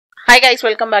Hi guys,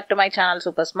 welcome back to my channel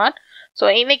Super Smart. So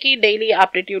இன்னைக்கு daily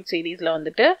aptitude series ல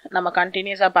வந்துட்டு நம்ம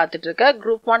கண்டினியூஸா பார்த்துட்டு இருக்க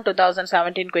group 1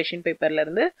 2017 question paperல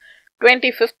இருந்து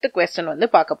 25th question வந்து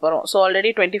பார்க்க போறோம். So already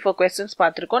 24 questions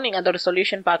பார்த்திருக்கோம். நீங்க அதோட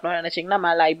சொல்யூஷன் பார்க்கணும்னு நினைச்சீங்கன்னா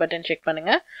மேல ஐ பட்டன் செக்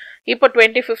பண்ணுங்க. இப்போ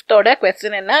 25th ஓட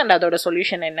question என்ன and அதோட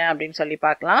சொல்யூஷன் என்ன அப்படினு சொல்லி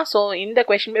பார்க்கலாம். So இந்த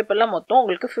question paperல மொத்தம்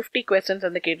உங்களுக்கு 50 questions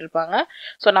வந்து கேட்டிருப்பாங்க.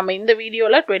 So நம்ம இந்த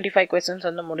வீடியோல 25 questions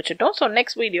வந்து முடிச்சிட்டோம். So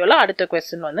next வீடியோல அடுத்த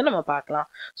question வந்து நம்ம பார்க்கலாம்.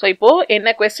 So இப்போ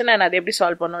என்ன question and அதை எப்படி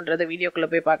சால்வ் பண்ணனும்ன்றத வீடியோக்குள்ள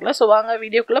போய் பார்க்கலாம். So வாங்க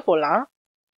வீடியோக்குள்ள போலாம்.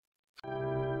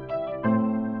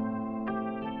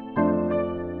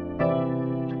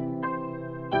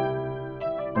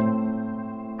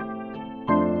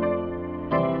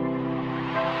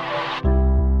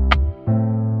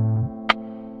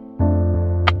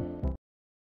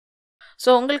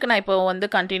 So உங்களுக்கு நான் இப்போ வந்து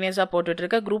கண்டினியூஸா போட்டுட்டு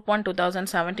இருக்க group 1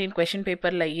 2017 question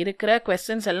paperல இருக்கிற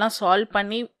questions எல்லாம் சால்வ்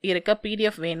பண்ணி இருக்க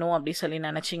PDF வேணும் அப்படி சொல்லி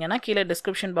நினைச்சீங்கன்னா கீழ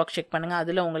description box செக் பண்ணுங்க.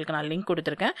 அதுல உங்களுக்கு நான் லிங்க்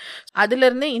கொடுத்திருக்கேன். அதில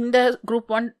இருந்து இந்த group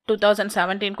 1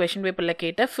 2017 question paperல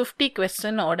கேட்ட 50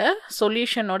 question ஓட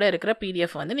சொல்யூஷன் ஓட இருக்கிற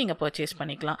PDF வந்து நீங்க purchase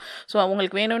பண்ணிக்கலாம். So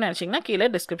உங்களுக்கு வேணும்னு நினைச்சீங்கன்னா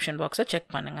கீழ description box செக்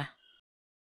பண்ணுங்க.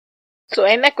 So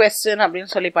என்ன question அப்படினு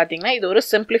சொல்லி பாத்தீங்கன்னா இது ஒரு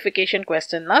simplification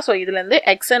question தான். So இதுல இருந்து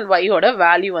x and y ஓட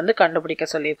வேல்யூ வந்து கண்டுபிடிக்க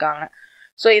சொல்லிருக்காங்க.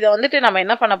 So இத வந்துட்டு நம்ம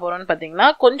என்ன பண்ண போறோம்னு பாத்தீங்கன்னா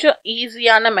கொஞ்சம்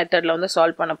ஈஸியான மெத்தட்ல வந்து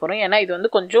சால்வ் பண்ண போறோம். ஏன்னா இது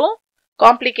வந்து கொஞ்சம்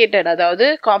காம்ப்ளிகேட்டட், அதாவது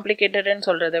காம்ப்ளிகேட்டட்னு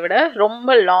சொல்றதை விட ரொம்ப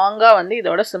லாங்கா வந்து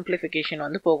இதோட simplification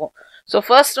வந்து போகும். So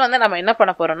first வந்து நம்ம என்ன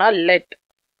பண்ண போறோம்னா let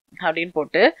அப்படினு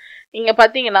போட்டு இங்க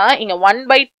பாத்தீங்கன்னா இங்க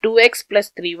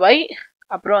 1/2x+3y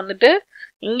அப்புறம் வந்துட்டு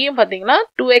இங்கேயும் பாத்தீங்கன்னா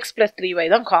 2x+3y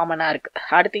தான் காமனா இருக்கு.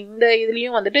 அடுத்து இந்த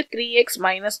இதுலயும் வந்துட்டு 3x -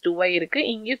 2y இருக்கு,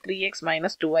 இங்கேயும் 3x -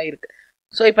 2y இருக்கு.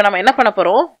 சோ இப்போ நம்ம என்ன பண்ண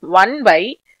போறோம்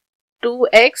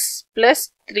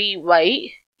 1/2x+3y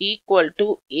 =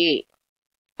 a.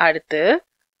 அடுத்து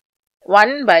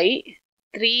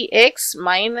 1/3x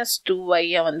 - 2y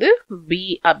வந்து b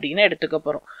அப்படின்னு எடுத்துக்க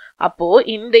போறோம். அப்போ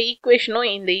இந்த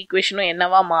ஈக்குவேஷனும்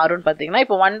என்னவா மாறும்னு பாத்தீங்கன்னா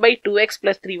இப்போ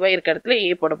 1/2x+3y இருக்க இடத்துல a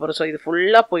போட போறோம். சோ இது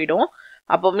ஃபுல்லா போய்டும்.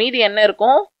 அப்போ மீதி என்ன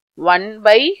இருக்கும்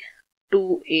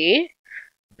 1/2a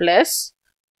plus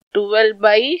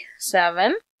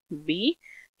 12/7b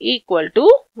 =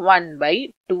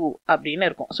 1/2 அப்படின்னு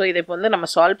இருக்கும். சோ இதை இப்போ வந்து நம்ம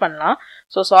சால்வ் பண்ணலாம்.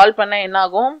 சோ சால்வ் பண்ணா என்ன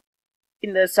ஆகும்,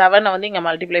 இந்த 7 வந்து இங்க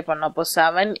மல்டிப்ளை பண்ணோம். அப்போ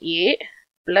 7a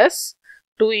plus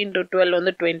 2 × 12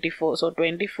 வந்து 24. So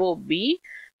 24b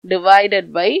divided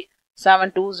by 7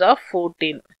 2s are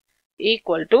 14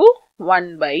 =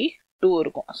 1/2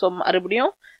 இருக்கும். So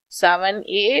மறுபடியும்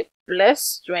 7a plus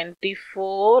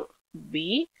 24b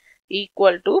 =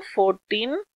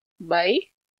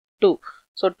 14/2.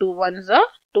 So 2 1s are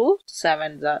 2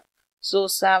 7s are. So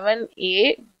 7a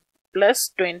plus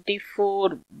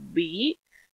 24b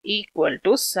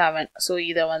 = 7. So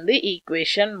இத வந்து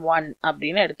equation 1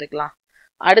 அப்படின்னு எடுத்துக்கலாம்.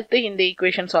 அடுத்து இந்த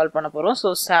equation சால்வ் பண்ண போறோம். So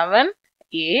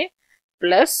 7a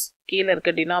plus கீழ இருக்க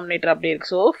denominator அப்படியே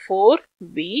இருக்கு. So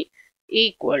 4b =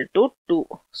 2.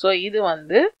 So இது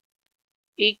வந்து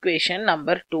equation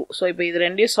number 2. So இப்போ இது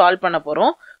ரெண்டையும் சால்வ் பண்ண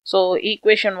போறோம். So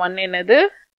equation 1 என்னது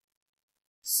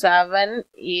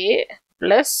 7a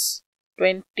plus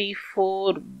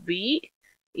 24b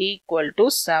 =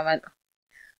 7.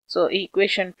 So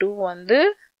equation 2 வந்து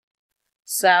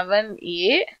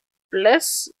 7a plus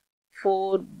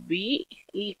 4b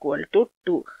 =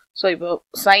 2. So இப்போ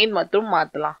சைன் மட்டும்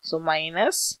மாத்தலாம். So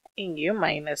minus இங்கேயும்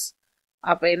minus.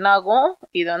 அப்ப என்ன ஆகும்,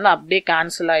 இது வந்து அப்படியே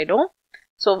கேன்சல் ஆயிடும்.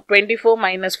 So 24 -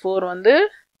 4 வந்து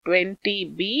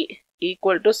 20b =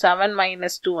 7 -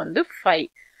 2 வந்து 5.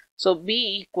 So b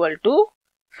 =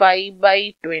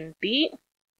 5/20.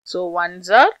 So 1s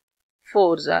are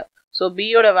 4s are. So b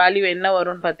ஓட வேல்யூ என்ன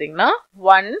வரும்னு பாத்தீங்கன்னா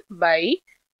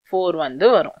 1/4 வந்து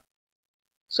வரும்.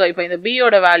 So இப்போ இந்த b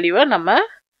ஓட வேல்யூவை நம்ம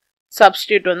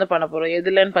சப்ஸ்டிட்யூட் வந்து பண்ண போறோம்.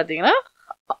 எதுலன்னு பாத்தீங்கன்னா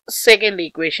செகண்ட்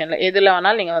ஈக்குவேஷன்ல எதுல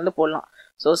வேணாலும் நீங்க வந்து போடலாம்.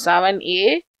 So 7a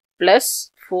plus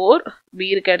 4 b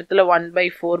இருக்க இடத்துல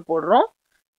 1/4 போடுறோம்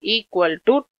 =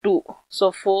 2. So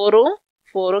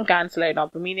 4ம் கேன்சல் ஆயிடும்.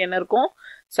 அப்ப மீதி என்ன இருக்கும்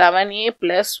 7a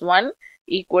plus 1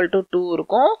 = 2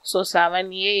 இருக்கும். So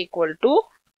 7a = 2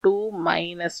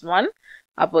 - 1.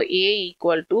 அப்போ a =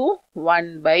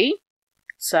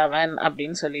 1/7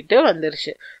 அப்படின்னு சொல்லிட்டு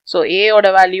வந்துருச்சு. So a ஓட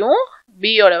வேல்யூவும் b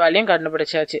ஓட வேல்யூவும்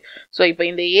கண்டுபிடிச்சாச்சு. So இப்போ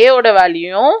இந்த a ஓட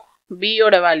வேல்யூயும் b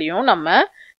ஓட வேல்யூவும் நம்ம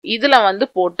இதுல வந்து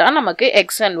போட்டா நமக்கு x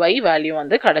and y வேல்யூ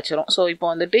வந்து கிடைச்சிரும். So இப்போ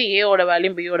வந்துட்டு a ஓட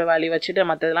வேல்யூ b ஓட வேல்யூ வச்சுட்டு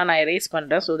மத்ததெல்லாம் நான் erase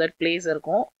பண்றேன். So that place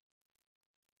இருக்கும்.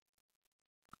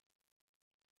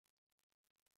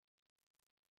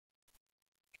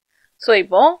 So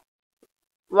இப்போ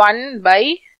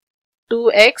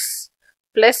 1/2x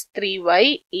plus 3y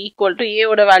equal to a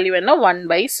ஓட வேல்யூ என்ன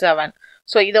 1/7.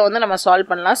 ஸோ இதை வந்து நம்ம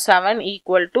சால்வ் பண்ணலாம். 7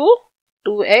 equal to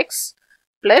 2x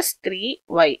plus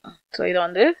 3y. So இதை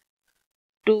வந்து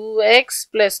 2x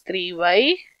plus 3y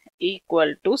equal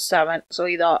to 7. So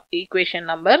இதை ஈக்குவேஷன்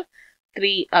நம்பர்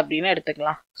 3 அப்படின்னு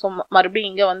எடுத்துக்கலாம். ஸோ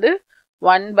மறுபடியும் இங்கே வந்து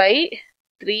 1 by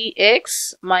 3x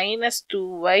minus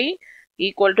 2y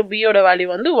equal to b யோட வேல்யூ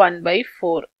வந்து 1 by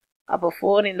 4. அப்போ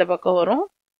 4 இந்த பக்கம் வரும்,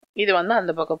 இது வந்து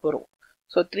அந்த பக்கம் வரும்.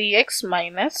 So 3x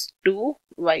minus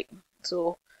 2y. So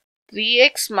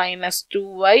 3x minus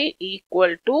 2y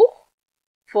equal to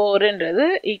 4ன்றது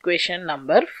equation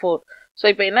number 4. So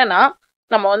இப்போ என்னன்னா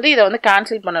நம்ம வந்து இதை வந்து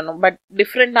கேன்சல் பண்ணணும், பட்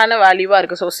டிஃப்ரெண்டான வேல்யூவாக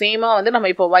இருக்குது. ஸோ சேமாக வந்து நம்ம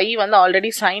இப்போ y வந்து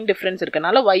ஆல்ரெடி சைன் டிஃப்ரென்ஸ்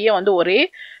இருக்கனால y-யை வந்து ஒரே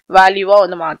வேல்யூவாக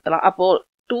வந்து மாற்றலாம். அப்போது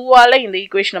 2ஆல் இந்த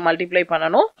ஈக்குவேஷனை மல்டிப்ளை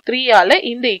பண்ணணும், 3ஆல்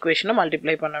இந்த ஈக்குவேஷனை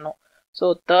மல்டிப்ளை பண்ணணும். ஸோ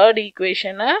தேர்ட்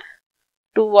ஈக்குவேஷனை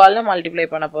 2ஆல் மல்டிப்ளை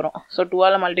பண்ண போகிறோம். ஸோ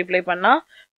 2ஆல் மல்டிப்ளை பண்ணால்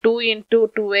 2 into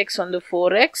 2x வந்து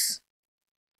 4x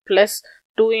plus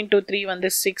 2 into 3 வந்து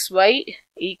 6y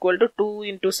equal to 2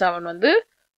 into 7 வந்து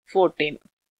 14.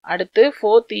 அடுத்து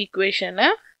fourth ஈக்குவேஷனை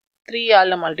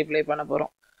 3ஆல் மல்டிப்ளை பண்ண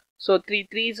போகிறோம். So 3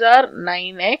 3s are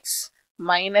 9x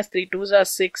minus 3 2s are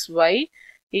 6y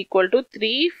equal to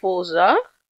 3 4s are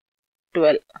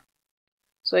 12.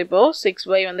 So இப்போ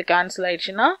 6y வந்து கேன்சல்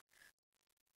ஆயிடுச்சுன்னா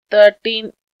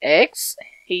 13x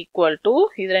equal to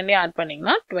இது ரெண்டையும் ஆட்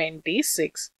பண்ணிங்கன்னா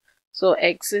 26. So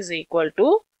x is equal to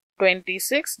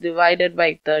 26 divided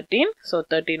by 13. So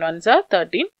 13 1s are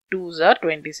 13 2s are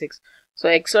 26. So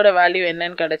எக்ஸோட value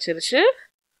என்னன்னு கிடச்சிருச்சு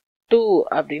 2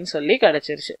 அப்படின்னு சொல்லி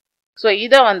கிடச்சிருச்சு. ஸோ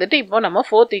இதை வந்துட்டு இப்போ நம்ம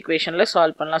ஃபோர்த் ஈக்குவேஷனில்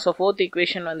சால்வ் பண்ணலாம். ஸோ ஃபோர்த்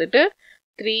ஈக்குவேஷன் வந்துட்டு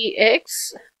 3x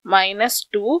minus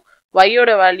 2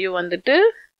 y-யோட வேல்யூ வந்துட்டு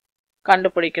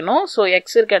கண்டுபிடிக்கணும். ஸோ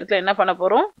எக்ஸ் இருக்க இடத்துல என்ன பண்ண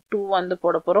போகிறோம் 2 வந்து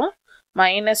போட போகிறோம்.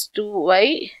 minus 2y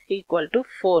equal to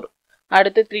 4.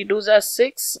 அடுத்து 3 2s are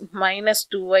 6 minus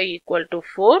 2y equal to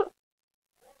 4.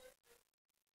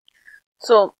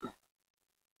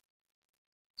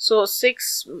 So 6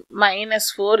 minus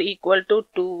 4 equal to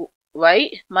 2y.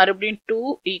 மறுபடியும் 2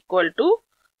 equal to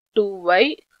 2y.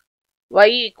 y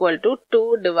equal to 2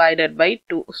 divided by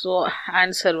 2. So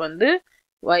answer வந்து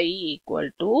y equal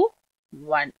to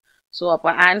 1. So அப்போ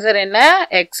answer என்ன?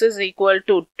 x is equal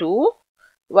to 2,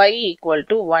 y equal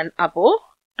to 1. அப்போ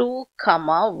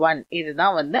 2,1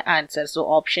 இதுதான் வந்து answer. So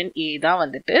option A தான்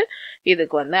வந்துட்டு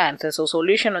இதுக்கு வந்து ஆன்சர். ஸோ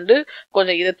சொல்யூஷன் வந்து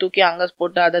கொஞ்சம் இதை தூக்கி அங்கே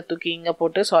போட்டு அதை தூக்கி இங்கே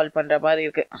போட்டு சால்வ் பண்ணுற மாதிரி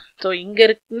இருக்கு. ஸோ இங்கே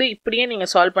இருந்து இப்படியே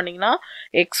நீங்கள் சால்வ் பண்ணிங்கன்னா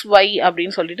XY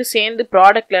அப்படின்னு சொல்லிட்டு சேர்ந்து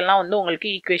ப்ராடக்ட்லாம் வந்து உங்களுக்கு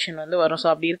ஈக்குவேஷன் வந்து வரும். ஸோ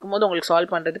அப்படி இருக்கும்போது உங்களுக்கு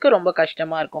சால்வ் பண்ணுறதுக்கு ரொம்ப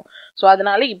கஷ்டமாக இருக்கும். ஸோ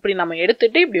அதனால இப்படி நம்ம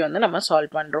எடுத்துட்டு இப்படி வந்து நம்ம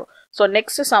சால்வ் பண்ணுறோம். ஸோ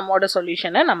நெக்ஸ்ட் சம்மோட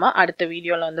சொல்யூஷனை நம்ம அடுத்த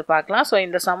வீடியோவில் வந்து பார்க்கலாம். ஸோ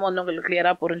இந்த சம் வந்து உங்களுக்கு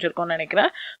கிளியராக புரிஞ்சிருக்கும்னு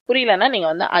நினைக்கிறேன். புரியலன்னா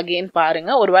நீங்கள் வந்து அகெயின்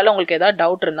பாருங்கள். ஒருவேளை உங்களுக்கு ஏதாவது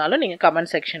டவுட் இருந்தாலும் நீங்கள்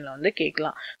கமெண்ட் செக்ஷனில் வந்து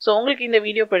கேட்கலாம். ஸோ உங்களுக்கு இந்த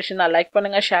வீடியோ பிடிச்சிருந்தா லைக்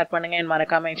பண்ணுங்கள், ஷேர் பண்ணுங்கள்,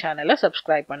 மறக்காம என் சேனலை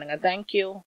சப்ஸ்கிரைப் பண்ணுங்கள். தேங்க்யூ.